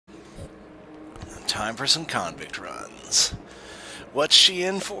time for some convict runs. What's she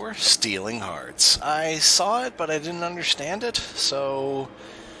in for? Stealing hearts. I saw it, but I didn't understand it, so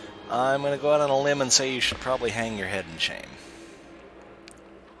I'm going to go out on a limb and say you should probably hang your head in shame.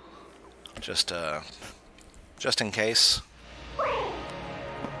 Just in case.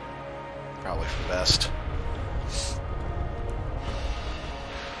 Probably for the best.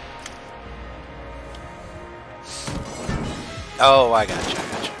 Oh, I got you.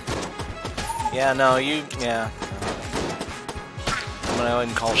 Yeah, no, yeah. I'm gonna go ahead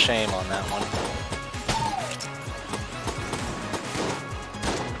and call shame on that one.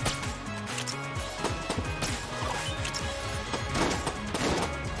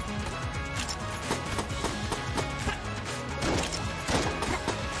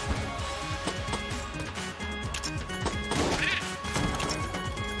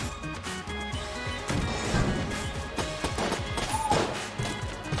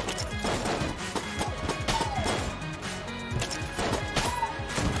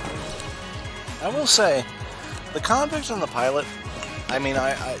 I will say, the convict and the pilot, I mean,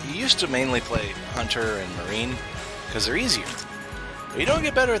 I used to mainly play Hunter and Marine, because they're easier. But you don't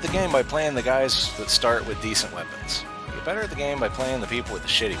get better at the game by playing the guys that start with decent weapons. You get better at the game by playing the people with the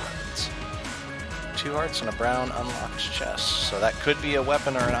shitty weapons. 2 hearts and a brown unlocked chest. So that could be a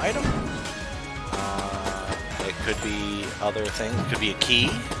weapon or an item. It could be other things. It could be a key.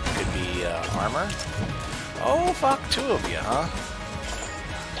 It could be armor. Oh, fuck, 2 of you, huh?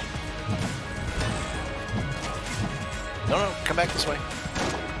 No, come back this way.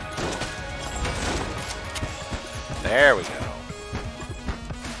 There we go.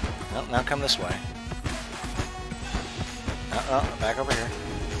 No, now come this way. No, back over here.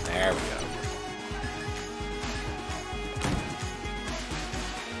 There we go.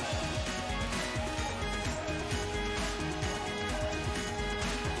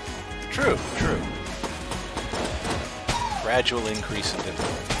 True. Gradual increase in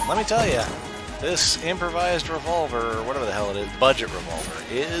difficulty. Let me tell you, this improvised revolver, or whatever the hell it is, budget revolver,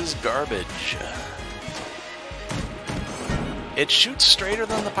 is garbage. It shoots straighter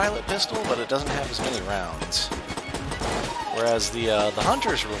than the pilot pistol, but it doesn't have as many rounds. Whereas the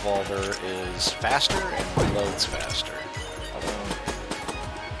Hunter's revolver is faster and reloads faster.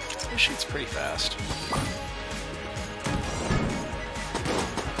 Although, it shoots pretty fast.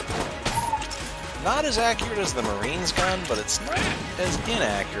 Not as accurate as the Marine's gun, but it's not as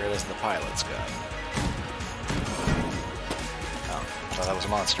inaccurate as the pilot's gun. Oh, I thought that was a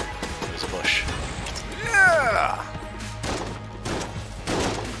monster. It was a bush. Yeah!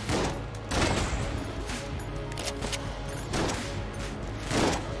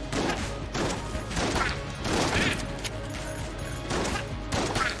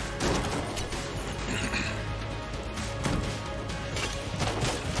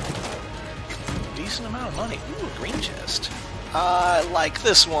 Decent amount of money. Ooh, a green chest. I like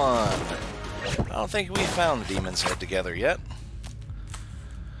this one. I don't think we found the Demon's Head together yet.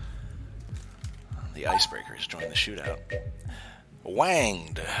 The icebreakers join the shootout.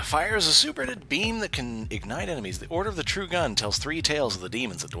 Wanged. Fires a super-heated beam that can ignite enemies. The Order of the True Gun tells 3 tales of the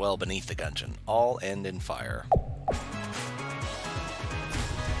demons that dwell beneath the Gungeon. All end in fire.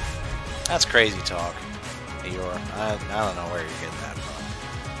 That's crazy talk. Eeyore. I don't know where you're getting that from.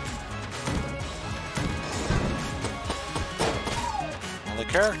 The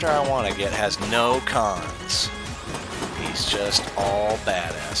character I want to get has no cons. He's just all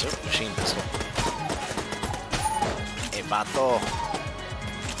badass. Oh, machine pistol. Hey, vato.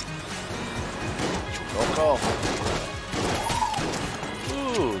 Loco.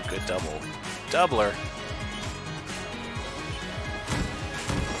 Ooh, good double. Doubler.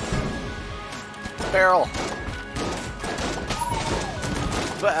 Barrel.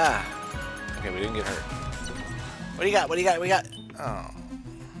 Ah. Okay, we didn't get hurt. What do you got? What do you got? What do you got? Oh.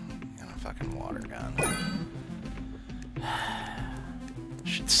 Fucking water gun.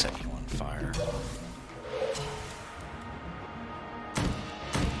 Should set you on fire.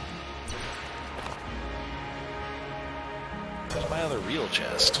 Where's my other real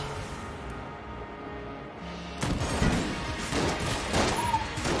chest?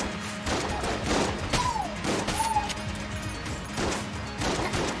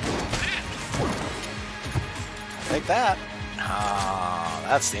 Take that. Ah,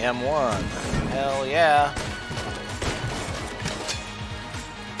 that's the M1. Hell yeah.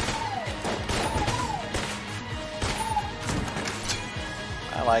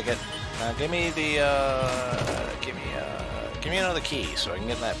 I like it. Now give me the give me another key so I can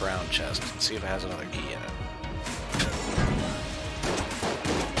get in that brown chest and see if it has another key in it.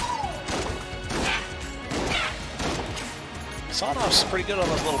 Sawed-off's pretty good on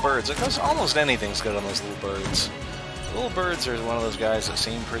those little birds. It goes, almost anything's good on those little birds. Little birds are one of those guys that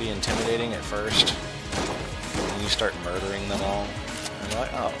seem pretty intimidating at first. And then you start murdering them all. And you're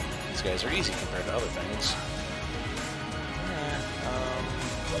like, oh, these guys are easy compared to other things.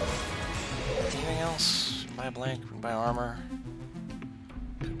 Anything else? Buy a blank, we can buy armor.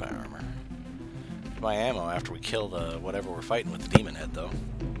 Could buy armor. Could buy ammo after we kill the whatever we're fighting with the demon head, though.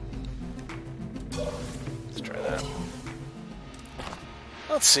 Let's try that.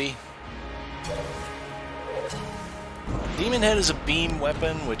 Let's see. Demon head is a beam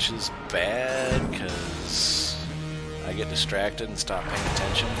weapon, which is bad because I get distracted and stop paying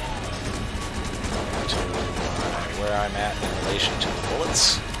attention to where I'm at in relation to the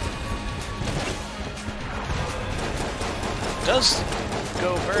bullets. It does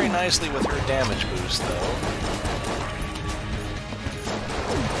go very nicely with her damage boost, though.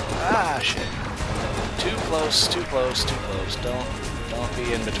 Ah, shit. Too close, too close, too close. Don't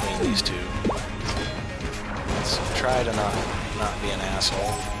be in between these two. Let's try to not be an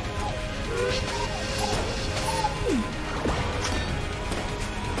asshole.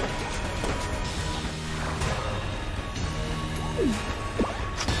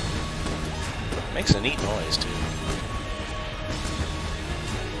 Makes a neat noise, too.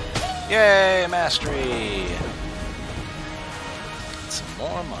 Yay, mastery! Some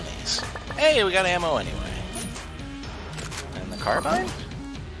more monies. Hey, we got ammo anyway. And the carbine?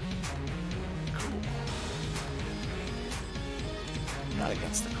 Cool. I'm not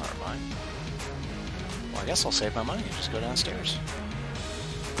against the carbine. Well, I guess I'll save my money and just go downstairs.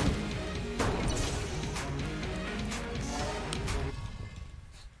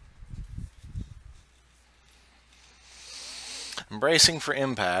 I'm bracing for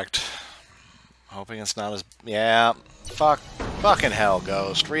impact. Hoping it's not as... Yeah, fucking hell,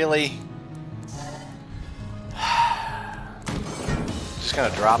 Ghost. Really? Just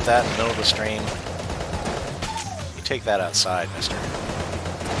gonna drop that in the middle of the stream. You take that outside, mister.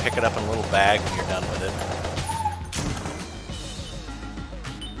 Pick it up in a little bag when you're done with it.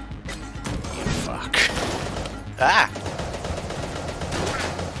 You fuck. Ah!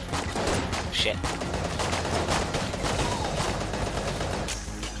 Shit.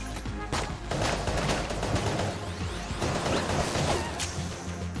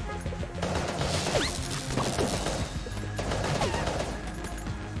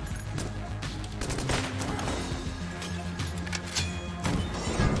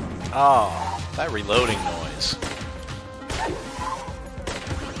 Oh, that reloading noise.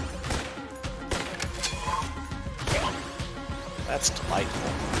 That's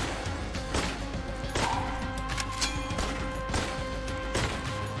delightful.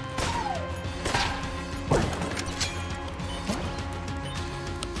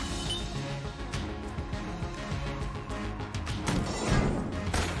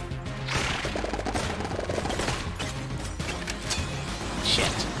 Shit.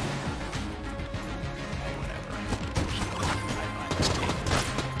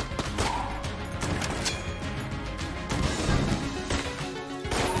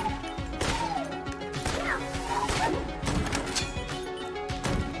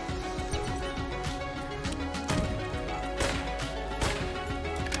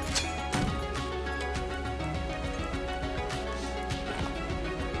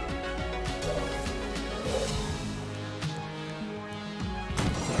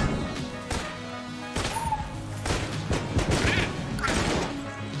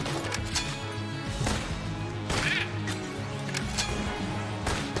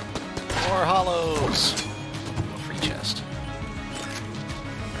 More hollows. Free chest.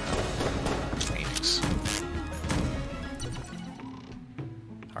 Phoenix.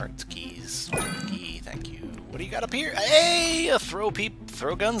 Hearts, keys. Key, thank you. What do you got up here? Hey, a throw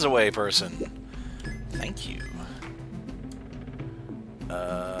guns away person. Thank you.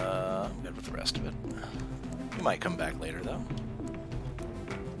 I'm good with the rest of it. You might come back later, though.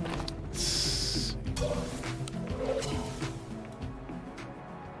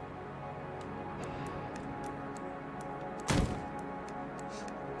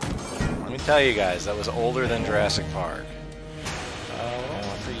 Let me tell you guys, that was older than Jurassic Park. What do I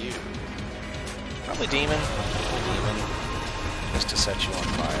want for you? Probably Demon. Demon. Just to set you on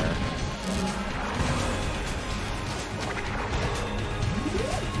fire.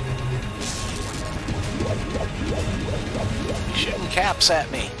 You're shooting caps at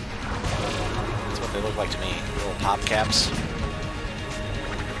me. That's what they look like to me. Little pop caps.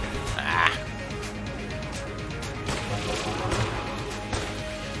 Ah.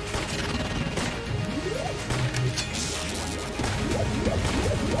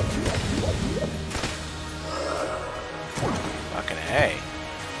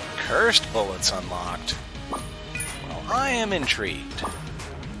 Cursed bullets unlocked. Well, I am intrigued.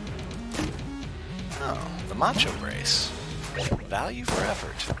 Oh, the macho brace. Value for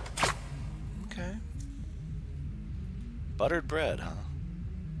effort. Okay. Buttered bread, huh?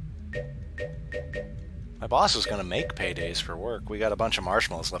 My boss is going to make paydays for work. We got a bunch of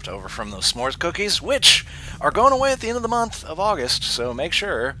marshmallows left over from those s'mores cookies, which are going away at the end of the month of August, so make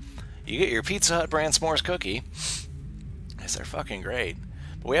sure you get your Pizza Hut brand s'mores cookie, because they're fucking great.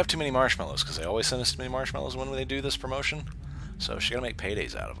 But we have too many marshmallows, because they always send us too many marshmallows when they do this promotion, so she's going to make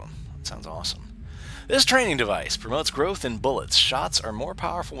paydays out of them. That sounds awesome. This training device promotes growth in bullets. Shots are more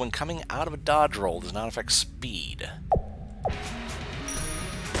powerful when coming out of a dodge roll. Does not affect speed.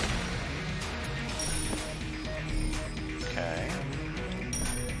 Okay.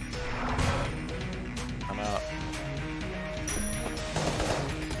 I'm out.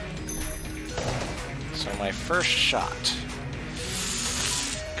 So my first shot.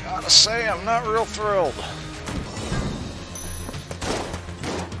 Gotta say, I'm not real thrilled.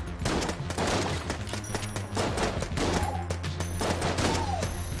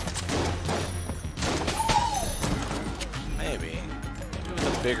 Maybe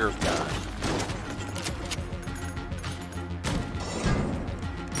with a bigger gun.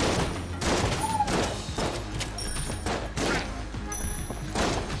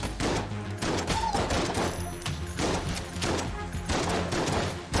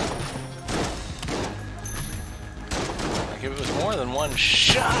 If it was more than one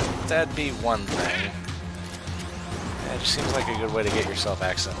shot, that'd be one thing. Yeah, it just seems like a good way to get yourself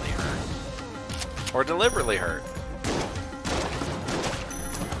accidentally hurt. Or deliberately hurt.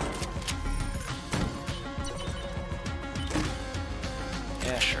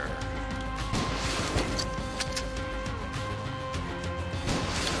 Yeah, sure.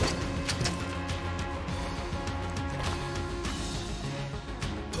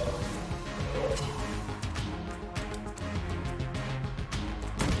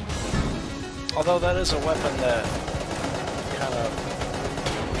 Although that is a weapon that kind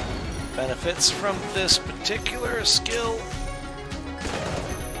of benefits from this particular skill.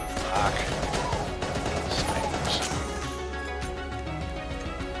 Fuck. Snipers.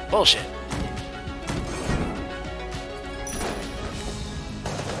 Bullshit.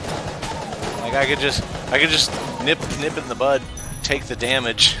 Like I could just nip in the bud, take the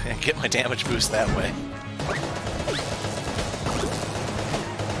damage, and get my damage boost that way.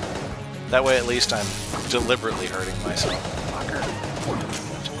 That way, at least I'm deliberately hurting myself. Fucker.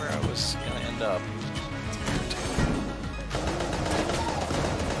 To where I was gonna end up.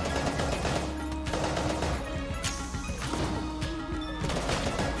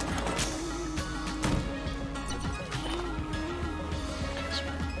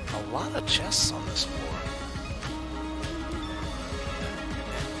 A lot of chests on this floor.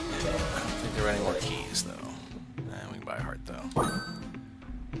 I don't think there are any more keys, though. We can buy a heart, though.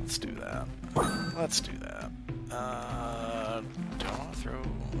 Let's do that. Let's do that. Don't want to throw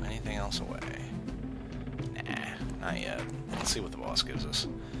anything else away. Nah, not yet. Let's see what the boss gives us.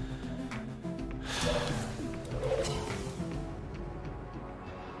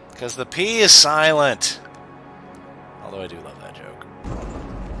 Because the P is silent. Although I do love that joke.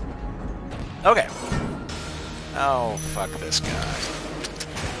 Okay. Oh, fuck this guy.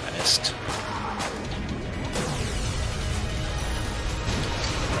 I missed.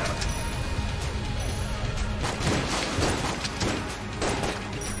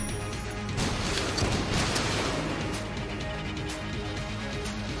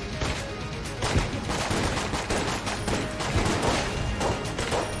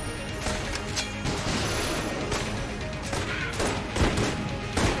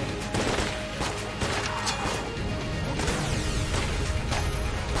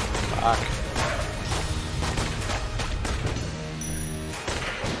 Fuck.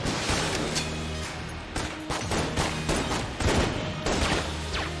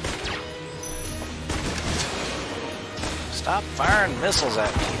 Stop firing missiles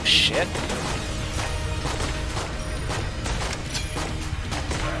at me, you shit.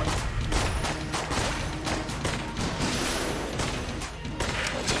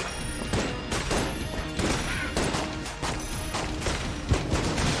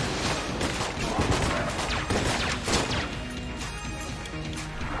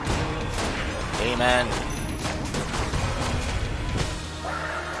 Amen.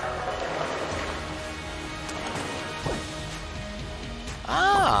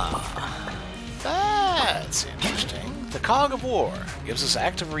 Ah, that's interesting. The Cog of War gives us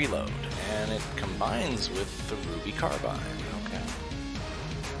active reload, and it combines with the Ruby Carbine. Okay.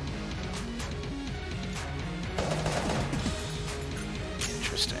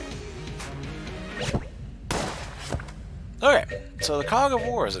 Interesting. Okay, so the Cog of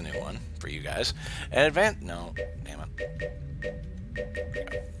War is a new one for you guys. And no, damn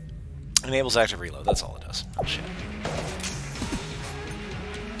it. Enables active reload, that's all it does. Oh, shit.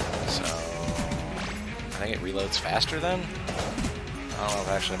 So, I think it reloads faster then? I don't know if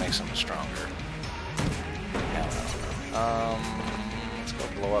it actually makes them stronger. Yeah, I don't know. Let's go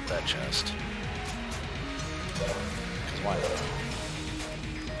blow up that chest. Because why not?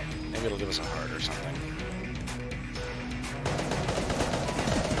 Maybe it'll give us a heart or something.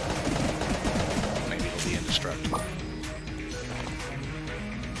 Maybe it'll be indestructible.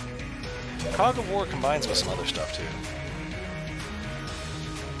 Cog of War combines with some other stuff too.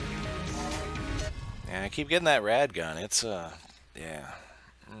 Yeah, I keep getting that rad gun. It's yeah,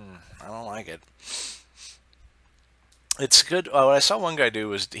 I don't like it. It's good. What I saw one guy do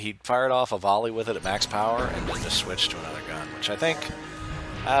was he fired off a volley with it at max power and then just switched to another gun, which I think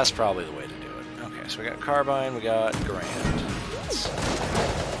that's probably the way to do it. Okay, so we got carbine, we got Grand.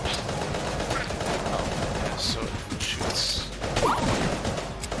 Oh, yeah, so it shoots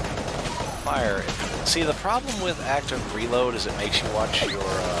fire. See, the problem with active reload is it makes you watch your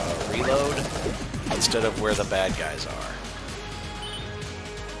reload instead of where the bad guys are.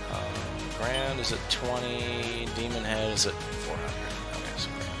 Grand is at 20, Demon Head is at 400. Okay, so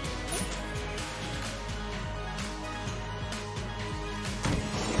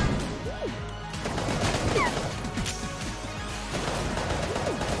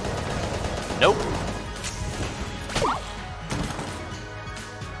nope.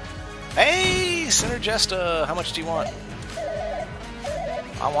 Hey, Synergesta, how much do you want?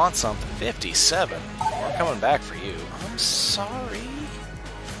 I want something. 57. We're coming back for you. I'm sorry.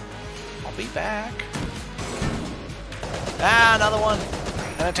 I'll be back. Ah, another one.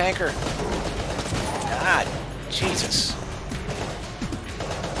 And a tanker. God, Jesus.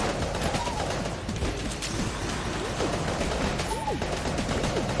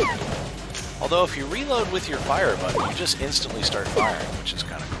 Although if you reload with your fire button, you just instantly start firing, which is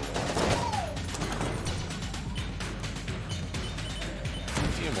kind of cool. A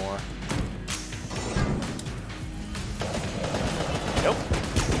few more. Nope.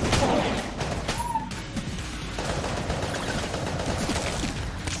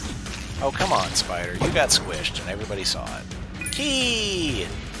 Oh, come on, Spider. You got squished, and everybody saw it. Key!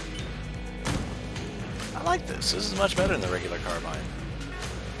 I like this. This is much better than the regular carbine.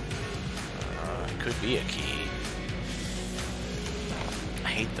 It could be a key. I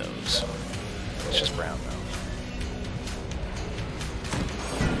hate those. It's just brown, though.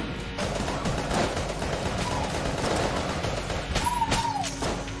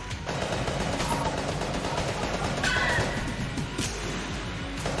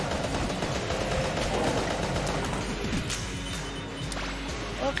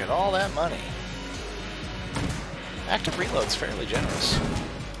 Look at all that money. Active reload's fairly generous.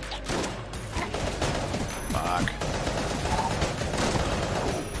 Fuck.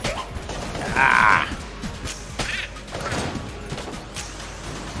 Ah!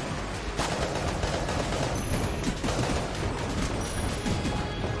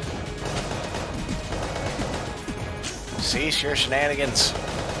 Cease your shenanigans.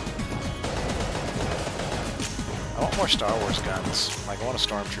 I want more Star Wars guns. Like, I want a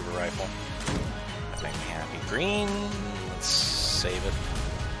Stormtrooper rifle. That makes me happy. Green. Let's save it.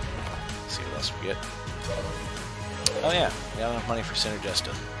 See what else we get. Oh yeah, we got enough money for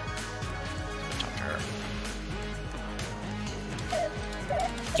Synergesta. Talk to her.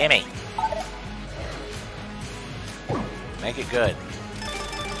 Gimme! Make it good.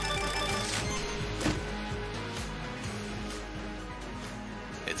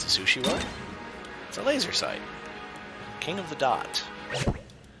 It's a sushi what? It's a laser sight. King of the Dot.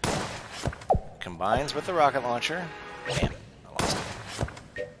 Combines with the rocket launcher. Damn, I lost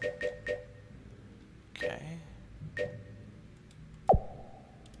it. Okay.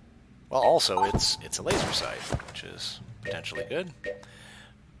 Well, also, it's a laser sight, which is potentially good.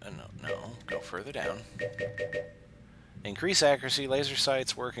 No, go further down. Increase accuracy. Laser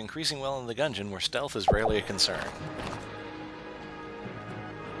sights work increasing well in the Gungeon, where stealth is rarely a concern.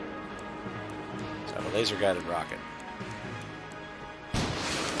 So I have a laser-guided rocket.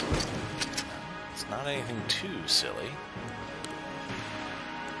 It's not anything too silly.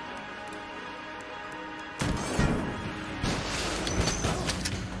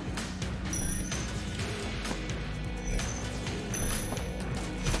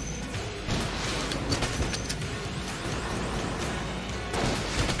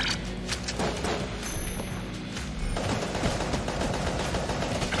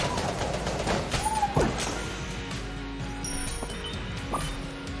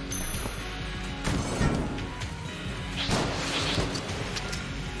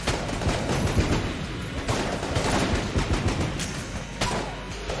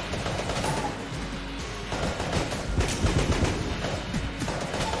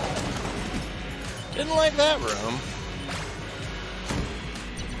 Didn't like that room.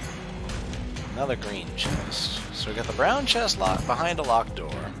 Another green chest. So we got the brown chest locked behind a locked door.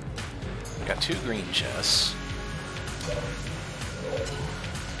 We got 2 green chests.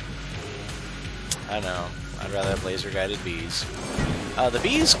 I know. I'd rather have laser-guided bees. The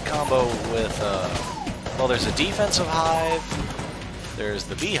bees combo with, well, there's a defensive hive, there's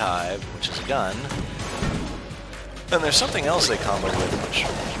the beehive, which is a gun, then there's something else they combo with, which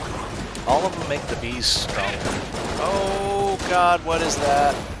all of them make the bees stronger. Oh, God, what is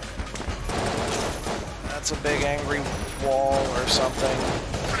that? That's a big angry wall or something.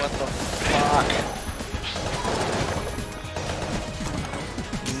 What the fuck?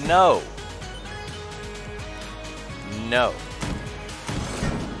 No. No.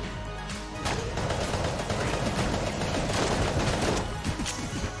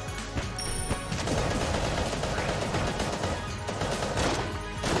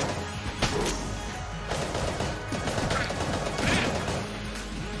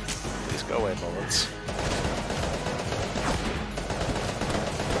 Please go away, bullets.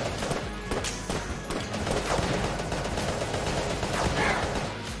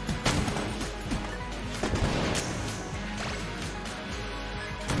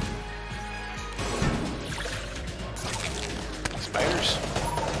 Spiders.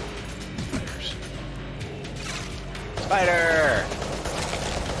 Spiders. Spider!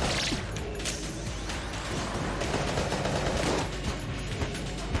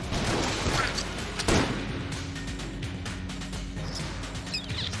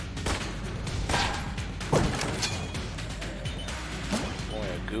 Boy,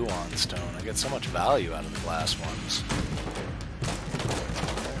 a Gungeon stone. I get so much value out of the glass ones.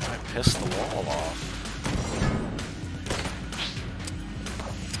 I pissed the wall off.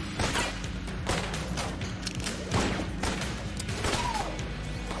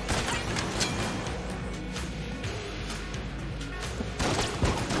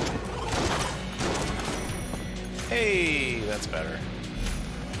 Hey, that's better.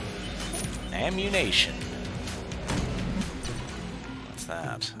 Ammunition. What's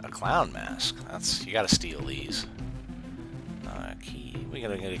that? A clown mask. That's, you gotta steal these. Key. We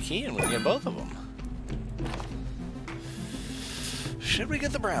gotta get a key and we get both of them. Should we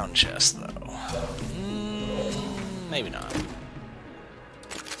get the brown chest though? Maybe not.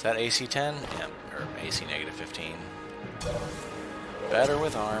 Is that AC 10? Yeah, or AC negative 15. Better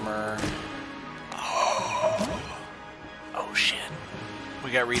with armor. Oh shit.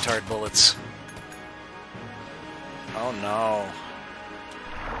 We got retard bullets. Oh no.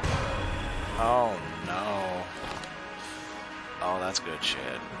 Oh no. Oh, that's good shit.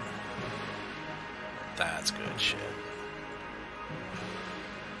 That's good shit.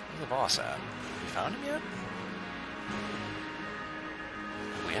 Where's the boss at? We found him yet?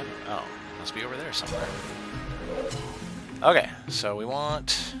 We haven't. Oh, must be over there somewhere. Okay, so we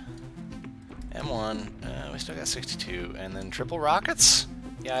want M1. We still got 62, and then triple rockets?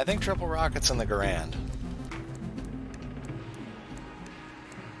 Yeah, I think triple rockets in the Garand.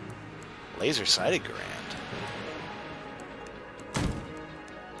 Laser-sighted Garand.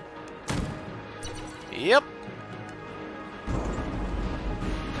 Yep.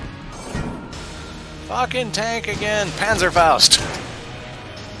 Fucking tank again, Panzerfaust.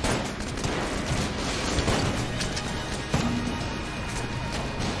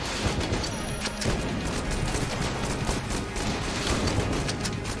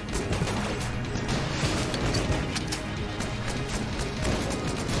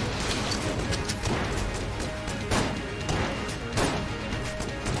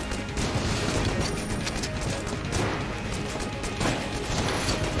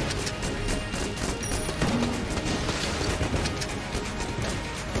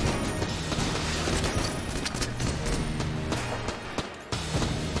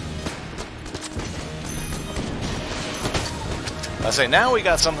 I say, now we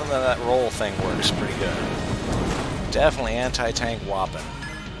got something that roll thing works pretty good. Definitely anti-tank whopping.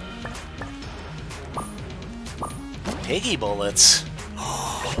 Piggy bullets.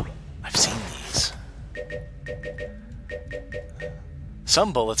 Oh, I've seen these.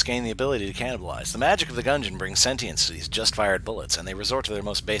 Some bullets gain the ability to cannibalize. The magic of the Gungeon brings sentience to these just-fired bullets, and they resort to their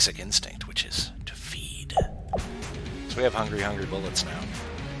most basic instinct, which is to feed. So we have hungry, hungry bullets now.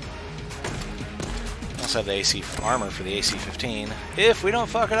 Also have the AC armor for the AC-15. If we don't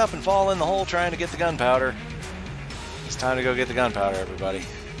fuck it up and fall in the hole trying to get the gunpowder, it's time to go get the gunpowder, everybody.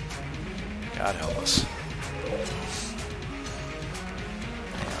 God help us.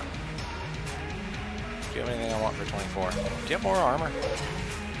 Hang on. Do you have anything I want for 24? Do you have more armor?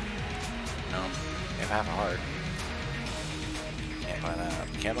 No. You have half a heart. Can't buy that.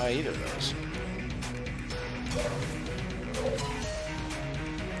 Can't buy either of those.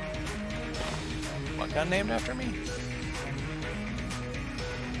 What gun named after me?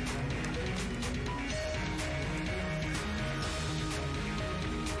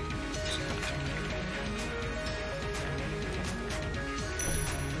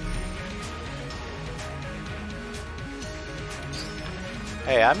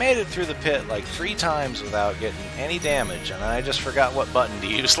 Hey, I made it through the pit like 3 times without getting any damage, and I just forgot what button to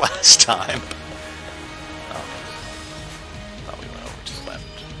use last time. Oh. Thought we went over to the left.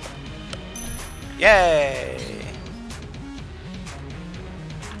 Yay!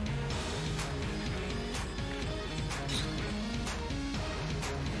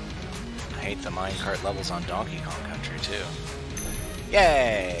 I hate the minecart levels on Donkey Kong Country, too.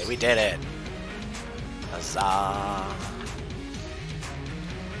 Yay! We did it! Huzzah!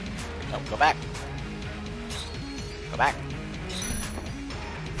 No, go back. Go back.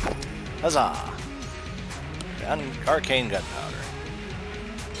 Huzzah! Arcane gunpowder.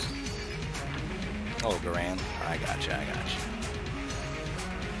 Oh, Garan. I gotcha, I gotcha.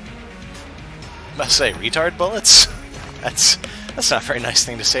 Must say, retard bullets? That's not a very nice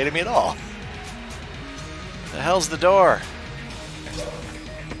thing to say to me at all. The hell's the door?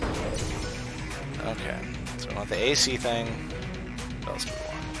 Okay, so we want the AC thing. What else do we want?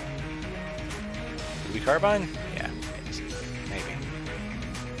 Ruby carbine? Yeah, maybe.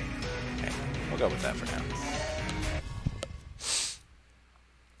 Okay, we'll go with that for now.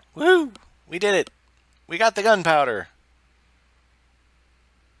 Woo! We did it! We got the gunpowder!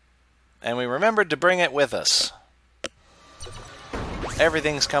 And we remembered to bring it with us.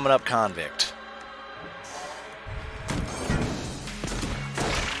 Everything's coming up convict.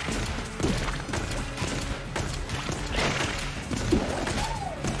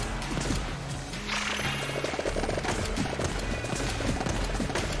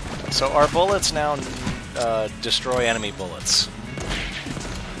 So our bullets now destroy enemy bullets,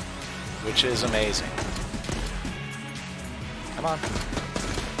 which is amazing. Come on,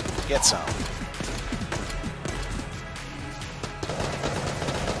 get some.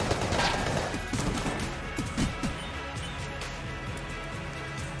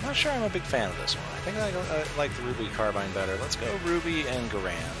 I'm not sure I'm a big fan of this one. I think I like the Ruby carbine better. Let's go Ruby and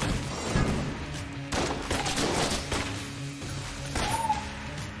Garand.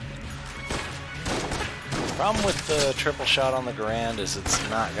 The problem with the triple shot on the Garand is it's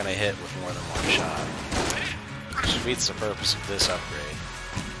not going to hit with more than one shot. Which defeats the purpose of this upgrade.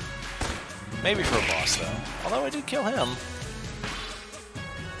 Maybe for a boss, though. Although I did kill him.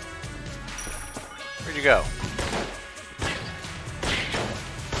 Where'd you go?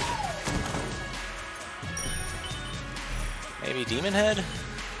 Maybe Demon Head?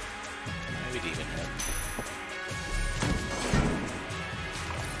 Maybe Demon Head.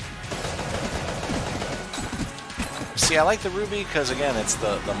 See, I like the Ruby because, again, it's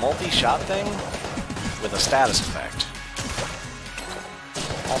the multi-shot thing with a status effect.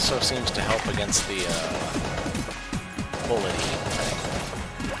 Also seems to help against the bullet thing.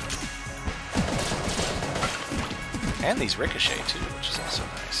 And these ricochet, too, which is also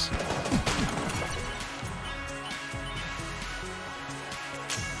nice.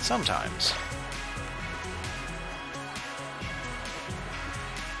 Sometimes.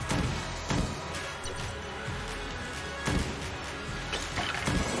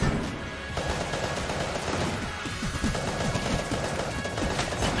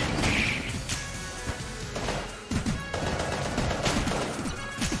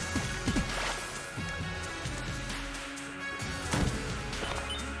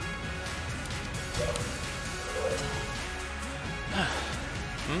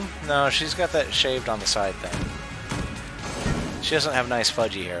 No, she's got that shaved on the side thing. She doesn't have nice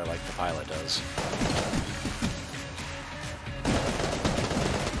fudgy hair like the pilot does.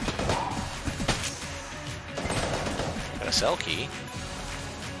 Got a cell key.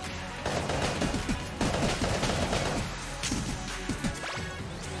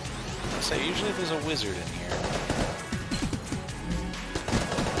 So usually there's a wizard in here.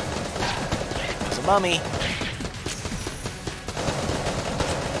 There's a mummy.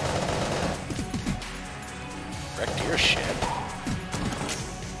 Wrecked your ship.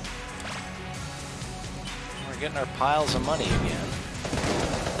 We're getting our piles of money again.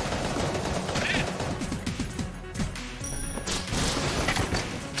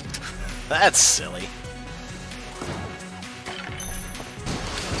 That's silly.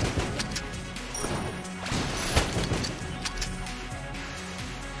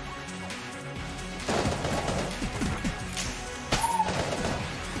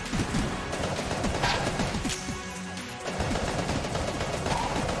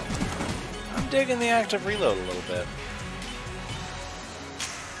 digging the active reload a little bit.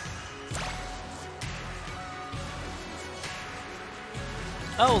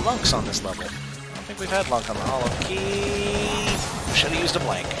 Oh, Lunk's on this level. I don't think we've had Lunk on the Hollow Key. Should have used a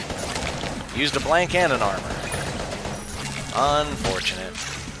blank. Used a blank and an armor. Unfortunate.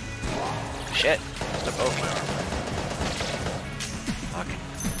 Shit. Used up both my armor. Fucking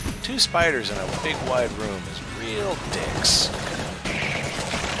 2 spiders in a big wide room is real dicks.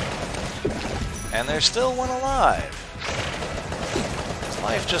 And there's still one alive. His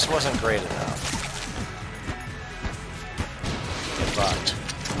life just wasn't great enough. Get fucked.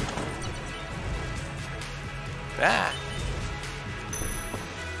 Ah!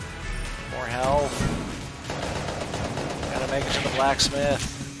 More health. Gotta make it to the blacksmith.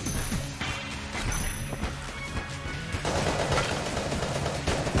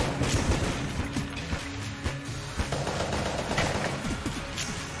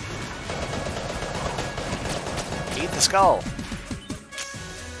 Eat the skull.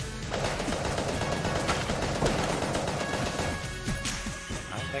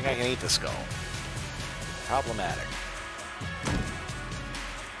 I don't think I can eat the skull. Problematic.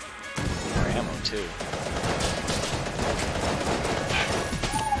 More ammo, too.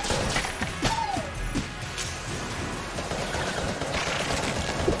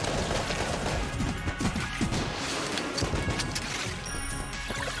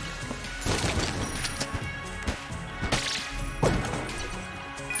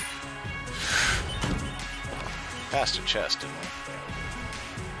 Past a chest, didn't we?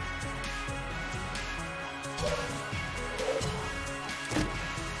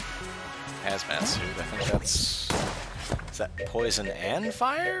 Hazmat suit, I think that's... Is that poison and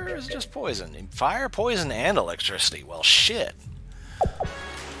fire, or is it just poison? Fire, poison, and electricity. Well, shit.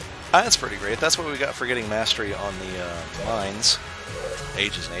 That's pretty great. That's what we got for getting mastery on the mines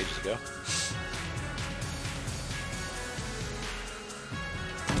ages and ages ago.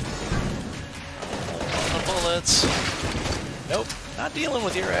 On the bullets. Nope, not dealing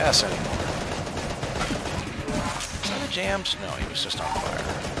with your ass anymore. Is that a jammed? No, he was just on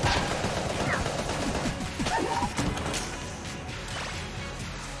fire.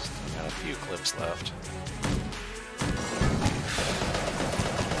 Got a few clips left.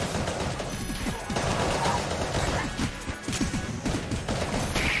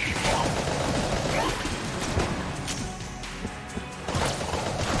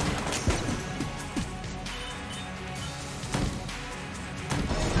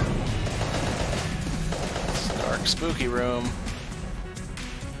 Dark, spooky room.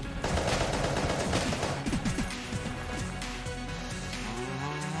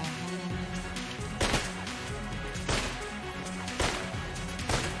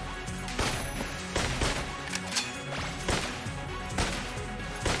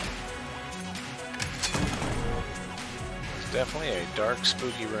 Definitely a dark,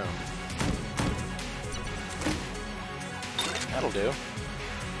 spooky room. That'll do.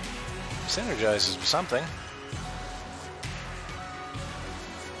 Synergizes with something.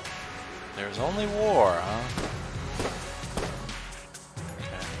 There's only war, huh?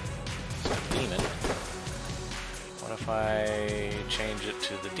 Okay. So demon. What if I change it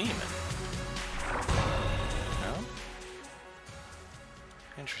to the demon? No?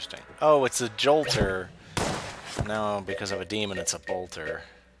 Interesting. Oh, it's a jolter. No, because of a demon, it's a bolter.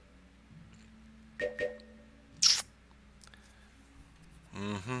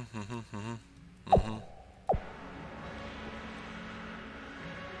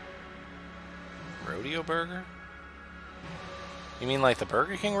 Rodeo burger? You mean like the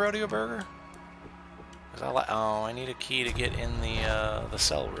Burger King rodeo burger? Oh, I need a key to get in the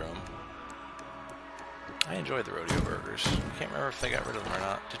cell room. I enjoyed the rodeo burgers. I can't remember if they got rid of them or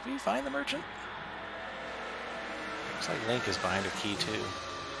not. Did we find the merchant? Looks like Link is behind a key, too.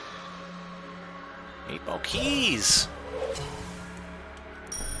 8-ball keys!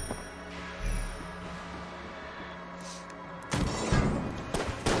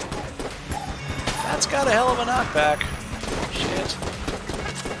 That's got a hell of a knockback. Shit.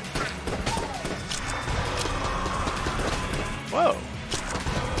 Whoa.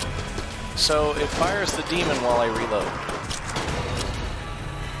 So it fires the demon while I reload.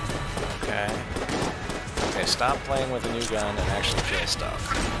 Okay. Okay, stop playing with the new gun and actually kill stuff.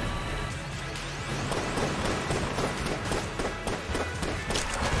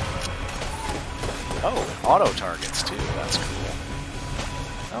 Oh, auto targets too, that's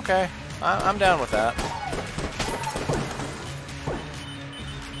cool. Okay, I'm down with that.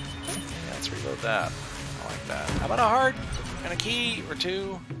 Let's reload that. I like that. How about a heart and a key or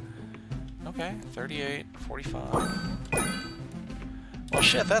two? Okay, 38, 45. Well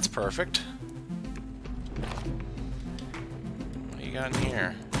shit, that's perfect. got in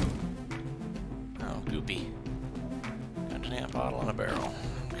here? Oh, goopy. Gungeon amp bottle and a barrel.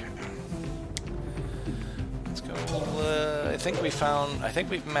 Okay. Let's go. I think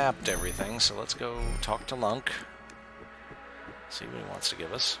we've mapped everything, so let's go talk to Lunk. See what he wants to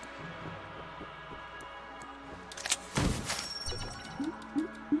give us.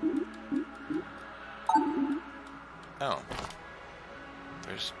 Oh.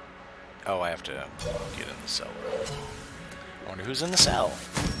 Oh, I have to get in the cell. I wonder who's in the cell.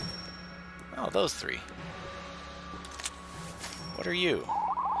 Oh, those three. What are you?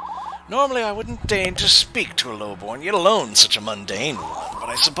 Normally I wouldn't deign to speak to a lowborn, yet alone such a mundane one, but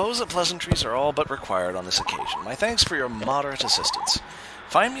I suppose that pleasantries are all but required on this occasion. My thanks for your moderate assistance.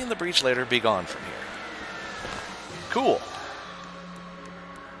 Find me in the breach later, be gone from here. Cool.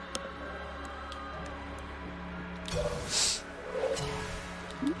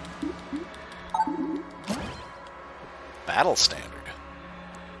 Battle standard.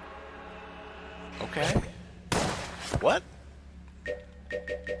 Okay. What?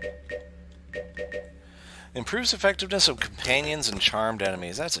 Improves effectiveness of companions and charmed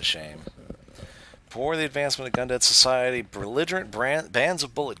enemies. That's a shame. Before the advancement of Gundead society, belligerent bands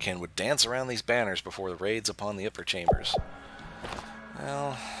of bulletkin would dance around these banners before the raids upon the upper chambers.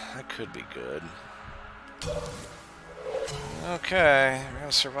 Well, that could be good. Okay, we're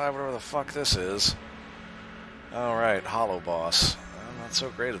gonna survive whatever the fuck this is. Alright, hollow boss. I'm not so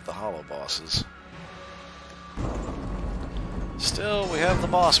great at the hollow bosses. Still, we have the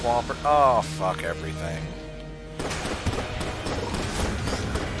boss whomper. Oh, fuck everything.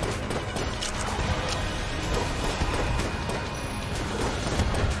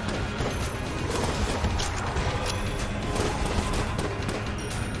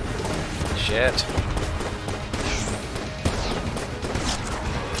 Shit.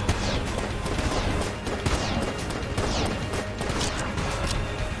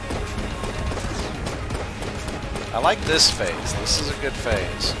 I like this phase. This is a good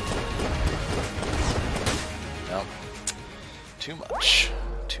phase. Nope. Too much.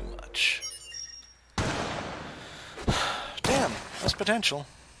 Too much. Damn, that's potential.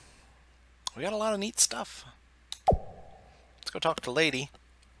 We got a lot of neat stuff. Let's go talk to Lady.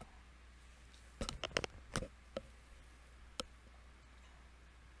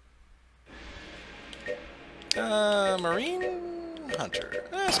 Marine Hunter.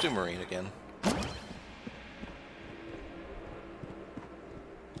 Let's do Marine again.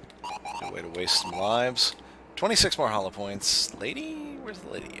 Good way to waste some lives. 26 more hollow points. Lady? Where's the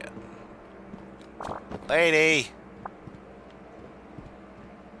lady at? Lady!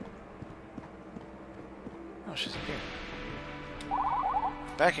 Oh, she's up here.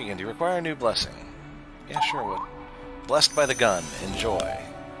 Back again. Do you require a new blessing? Yeah, sure would. Blessed by the gun. Enjoy.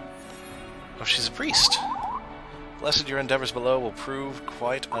 Oh, she's a priest. Blessed your endeavors below will prove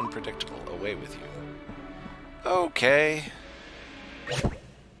quite unpredictable. Away with you. Okay.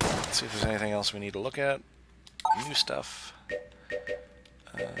 Let's see if there's anything else we need to look at. New stuff.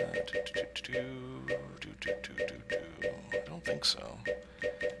 I don't think so.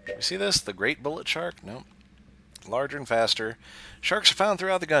 We see this? The Great Bullet Shark? Nope. Larger and faster. Sharks are found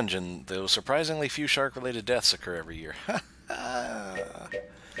throughout the Gungeon, though surprisingly few shark-related deaths occur every year.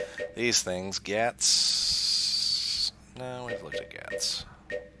 These things. Gats. No, we've looked at Gats.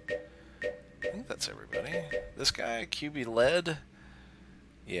 I think that's everybody. This guy, QB Lead.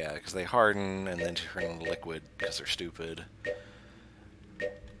 Yeah, because they harden and then turn into liquid because they're stupid.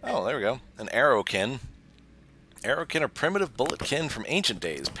 Oh, there we go. An Arrowkin. Arrowkin are primitive bulletkin from ancient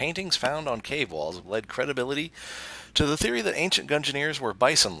days. Paintings found on cave walls have led credibility to the theory that ancient Gungeoneers were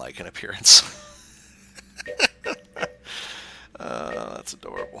bison-like in appearance. That's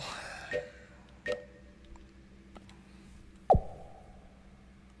adorable.